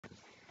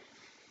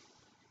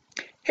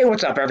Hey,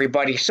 what's up,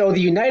 everybody? So,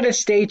 the United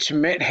States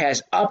Mint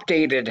has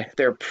updated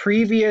their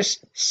previous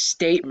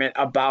statement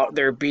about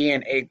there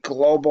being a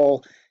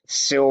global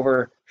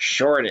silver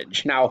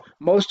shortage. Now,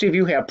 most of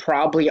you have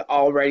probably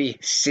already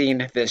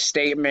seen this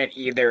statement.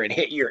 Either it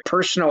hit your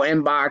personal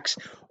inbox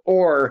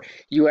or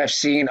you have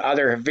seen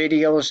other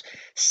videos.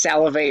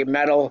 Salivate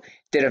Metal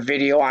did a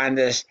video on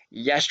this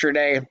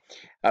yesterday,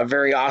 a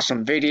very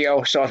awesome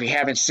video. So if you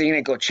haven't seen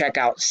it, go check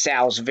out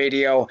Sal's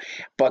video.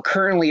 But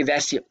currently,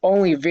 that's the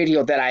only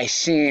video that I've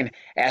seen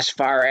as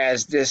far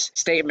as this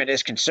statement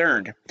is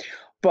concerned.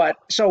 But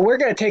so we're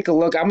going to take a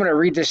look. I'm going to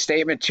read this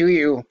statement to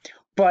you.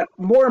 But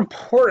more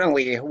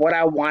importantly, what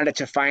I wanted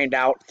to find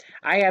out,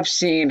 I have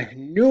seen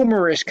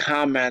numerous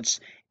comments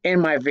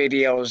in my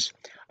videos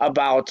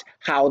about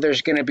how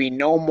there's going to be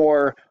no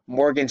more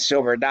Morgan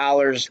silver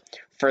dollars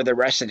for the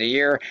rest of the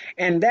year.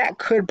 And that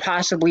could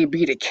possibly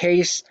be the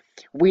case.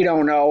 We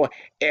don't know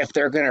if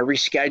they're going to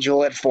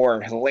reschedule it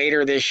for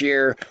later this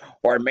year,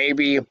 or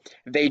maybe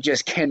they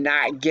just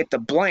cannot get the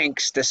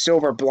blanks, the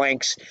silver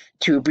blanks,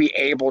 to be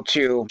able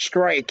to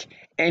strike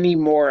any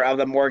more of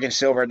the Morgan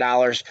silver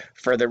dollars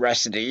for the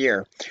rest of the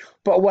year.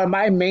 But what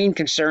my main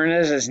concern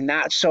is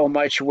not so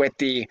much with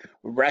the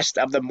rest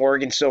of the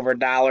Morgan silver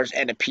dollars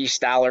and the peace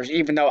dollars,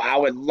 even though I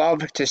would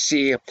love to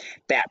see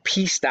that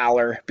peace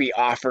dollar be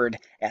offered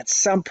at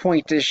some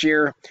point this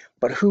year,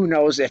 but who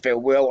knows if it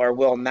will or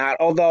will not,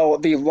 although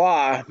the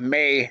law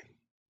may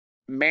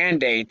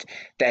mandate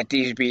that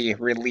these be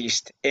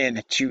released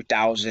in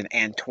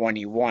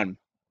 2021.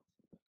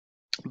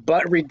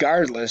 But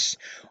regardless,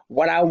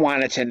 what I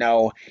wanted to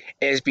know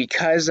is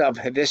because of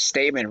this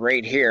statement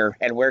right here,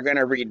 and we're going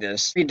to read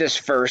this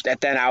first, and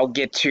then I'll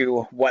get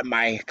to what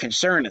my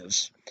concern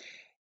is.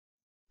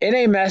 In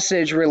a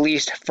message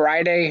released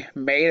Friday,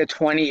 May the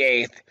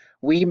 28th,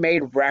 we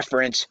made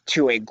reference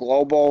to a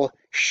global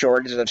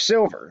shortage of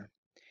silver.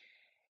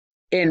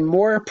 In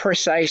more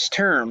precise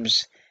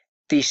terms,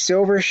 the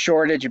silver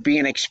shortage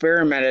being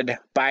experimented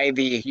by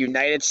the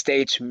United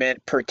States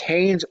Mint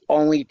pertains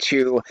only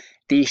to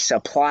the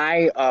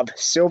supply of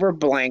silver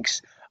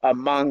blanks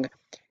among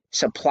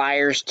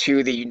suppliers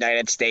to the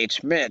United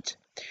States Mint.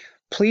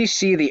 Please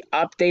see the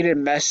updated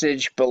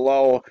message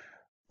below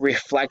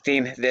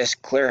reflecting this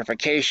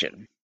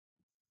clarification.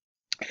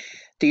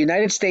 The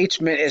United States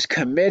Mint is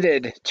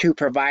committed to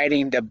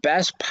providing the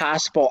best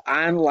possible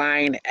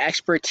online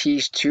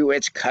expertise to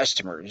its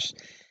customers.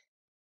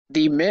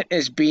 The Mint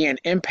is being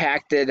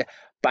impacted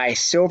by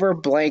silver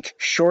blank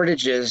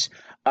shortages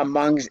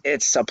among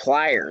its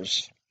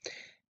suppliers.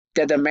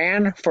 The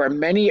demand for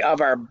many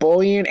of our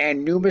bullion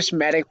and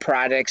numismatic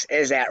products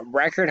is at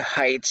record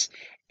heights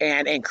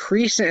and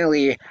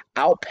increasingly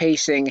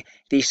outpacing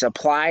the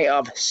supply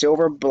of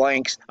silver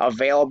blanks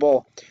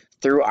available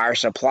through our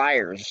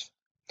suppliers.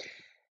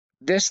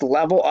 This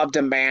level of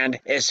demand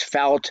is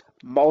felt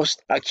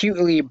most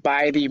acutely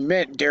by the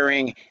Mint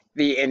during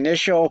the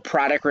initial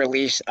product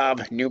release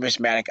of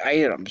numismatic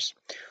items.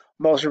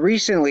 Most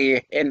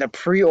recently, in the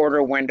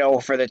pre-order window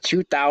for the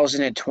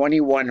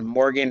 2021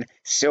 Morgan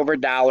silver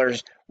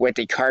dollars with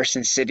the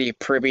Carson City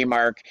Privy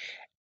Mark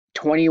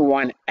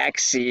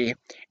 21XC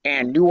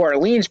and New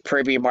Orleans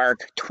Privy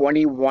Mark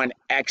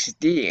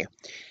 21XD.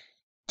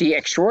 The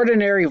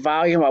extraordinary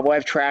volume of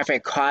web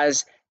traffic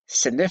caused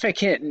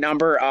significant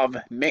number of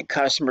Mint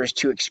customers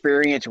to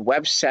experience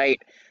website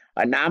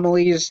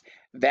anomalies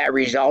that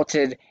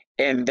resulted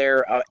in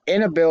their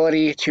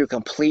inability to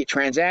complete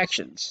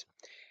transactions.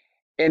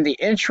 In the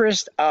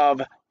interest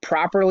of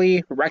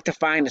properly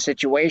rectifying the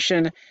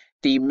situation,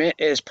 the Mint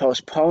is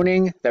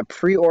postponing the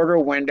pre-order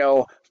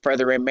window for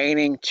the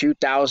remaining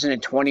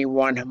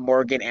 2021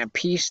 Morgan and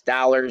Peace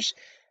dollars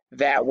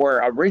that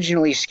were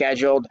originally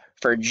scheduled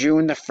for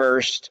June the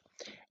 1st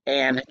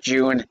and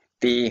June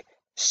the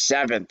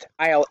 7th.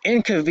 While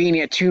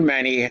inconvenient to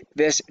many,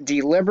 this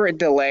deliberate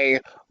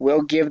delay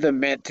will give the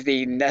Mint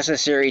the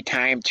necessary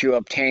time to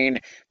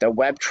obtain the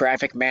web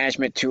traffic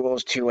management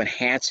tools to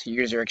enhance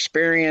user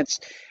experience.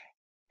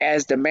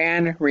 As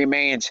demand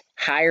remains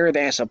higher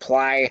than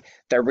supply,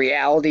 the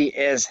reality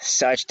is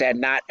such that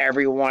not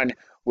everyone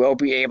will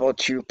be able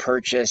to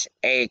purchase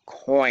a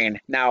coin.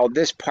 Now,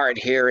 this part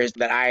here is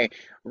that I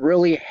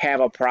really have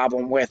a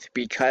problem with,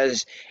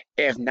 because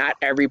if not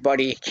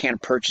everybody can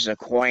purchase a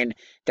coin,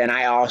 then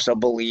I also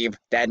believe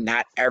that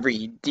not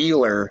every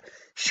dealer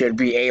should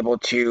be able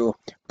to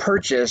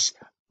purchase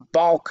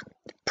bulk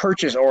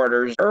purchase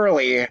orders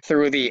early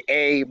through the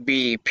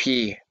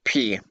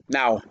ABPP.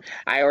 Now,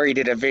 I already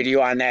did a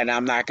video on that, and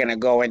I'm not going to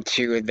go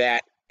into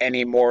that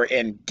anymore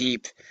in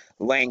deep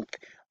length,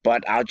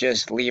 but I'll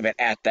just leave it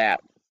at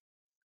that.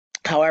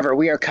 However,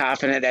 we are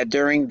confident that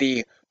during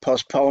the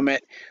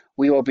postponement,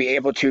 we will be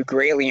able to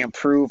greatly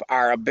improve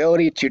our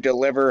ability to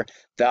deliver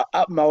the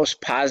utmost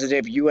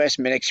positive U.S.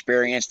 Mint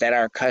experience that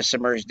our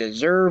customers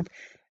deserve.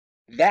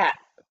 That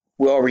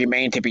will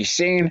remain to be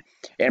seen,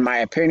 in my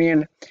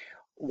opinion,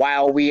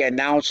 while we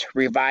announce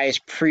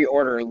revised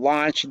pre-order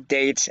launch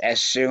dates as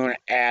soon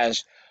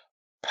as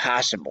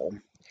possible.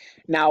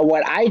 Now,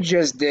 what I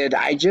just did,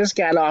 I just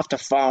got off the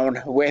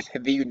phone with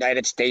the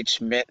United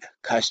States Mint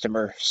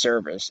customer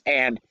service,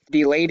 and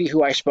the lady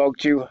who I spoke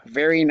to,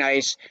 very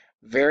nice,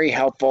 very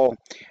helpful,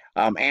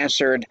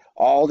 answered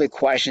all the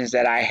questions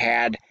that I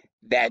had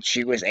that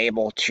she was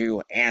able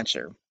to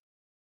answer.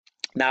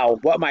 Now,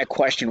 what my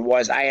question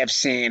was, I have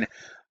seen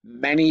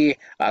many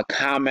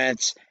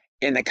comments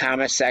in the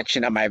comment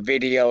section of my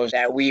videos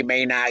that we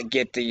may not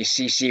get the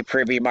CC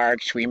Privy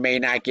Marks, we may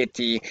not get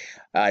the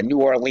New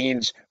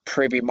Orleans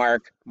Privy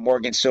Mark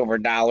Morgan Silver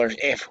dollars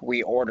if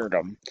we ordered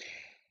them.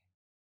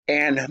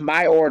 And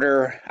my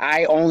order,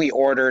 I only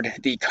ordered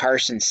the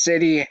Carson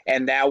City,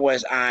 and that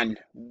was on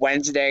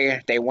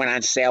Wednesday. They went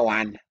on sale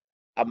on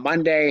a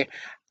Monday,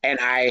 and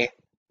I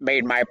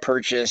made my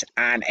purchase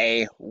on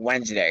a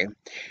Wednesday.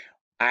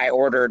 I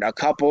ordered a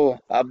couple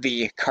of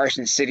the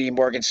Carson City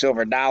Morgan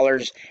Silver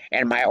dollars,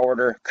 and my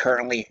order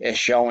currently is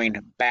showing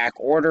back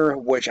order,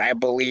 which I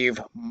believe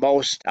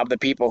most of the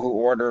people who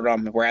ordered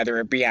them, whether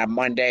it be on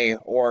Monday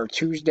or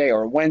Tuesday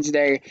or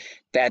Wednesday,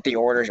 that the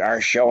orders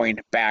are showing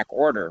back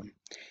order.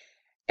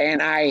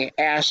 And I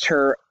asked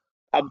her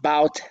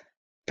about,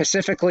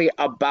 specifically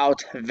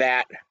about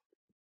that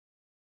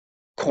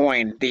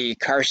coin, the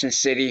Carson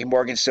City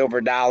Morgan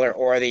Silver dollar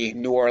or the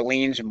New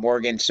Orleans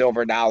Morgan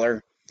Silver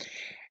dollar.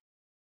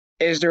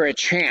 Is there a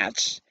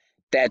chance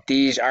that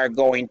these are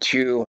going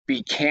to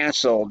be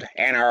canceled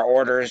and our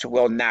orders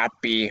will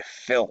not be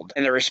filled?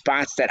 And the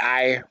response that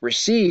I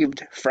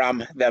received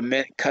from the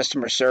Mint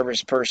customer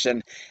service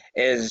person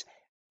is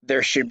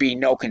there should be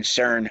no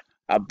concern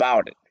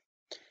about it.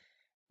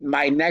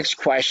 My next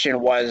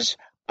question was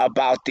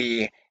about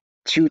the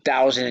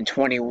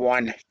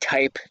 2021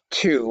 Type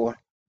 2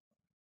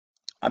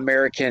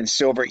 American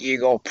Silver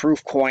Eagle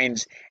proof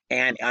coins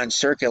and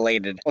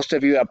uncirculated. Most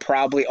of you have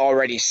probably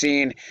already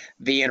seen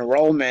the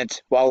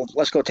enrollment. Well,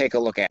 let's go take a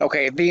look at it.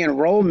 Okay, the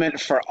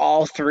enrollment for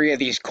all three of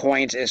these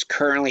coins is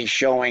currently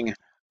showing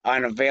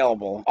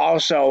unavailable.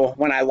 Also,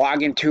 when I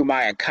log into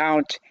my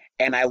account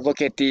and I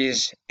look at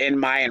these in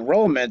my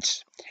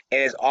enrollments,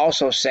 it is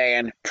also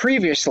saying,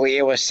 previously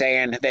it was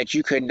saying that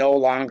you could no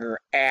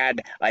longer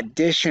add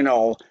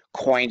additional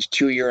coins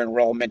to your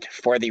enrollment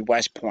for the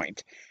West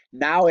Point.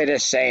 Now it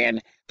is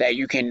saying that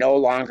you can no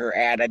longer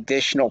add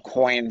additional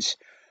coins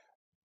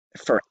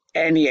for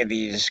any of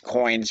these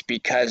coins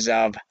because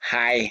of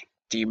high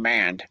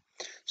demand.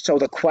 So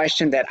the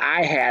question that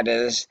I had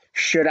is,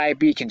 should I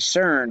be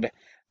concerned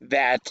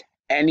that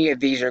any of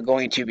these are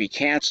going to be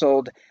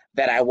canceled,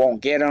 that I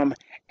won't get them,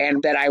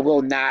 and that I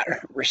will not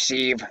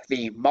receive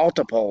the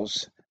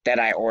multiples that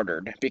I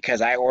ordered?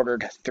 Because I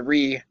ordered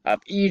 3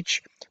 of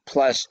each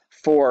plus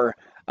 4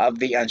 of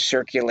the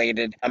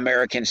uncirculated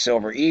American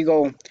Silver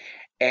Eagle,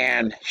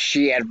 and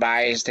she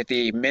advised that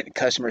the Mint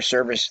customer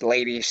service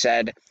lady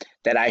said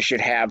that I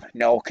should have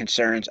no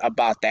concerns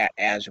about that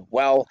as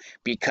well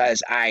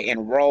because I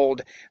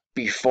enrolled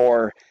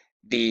before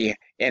the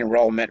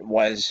enrollment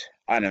was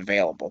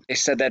unavailable. They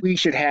said that we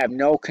should have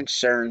no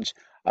concerns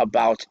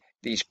about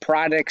these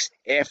products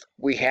if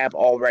we have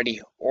already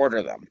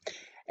ordered them.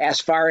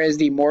 As far as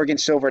the Morgan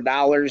Silver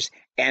dollars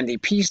and the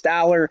Peace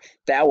dollar,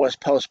 that was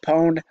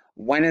postponed.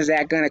 When is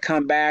that going to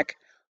come back?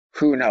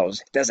 Who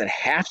knows? Does it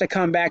have to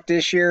come back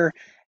this year?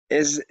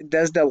 Does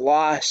the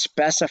law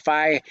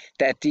specify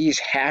that these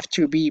have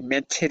to be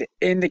minted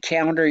in the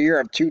calendar year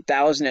of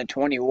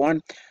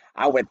 2021?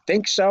 I would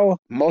think so.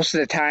 Most of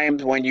the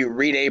times when you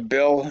read a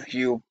bill,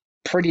 you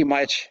pretty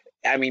much,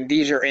 I mean,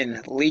 these are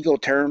in legal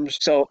terms.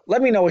 So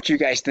let me know what you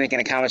guys think in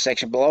the comment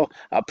section below.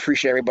 I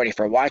appreciate everybody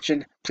for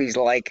watching. Please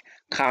like,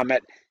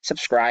 comment,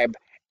 subscribe,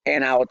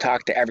 and I will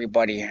talk to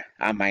everybody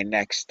on my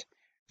next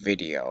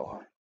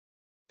video.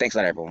 Thanks a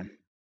lot, everyone.